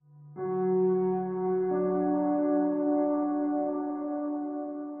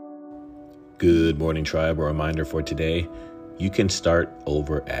Good morning, tribe. A reminder for today, you can start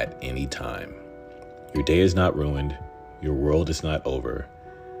over at any time. Your day is not ruined. Your world is not over.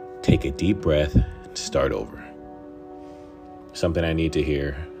 Take a deep breath and start over. Something I need to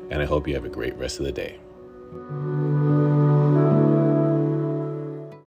hear, and I hope you have a great rest of the day.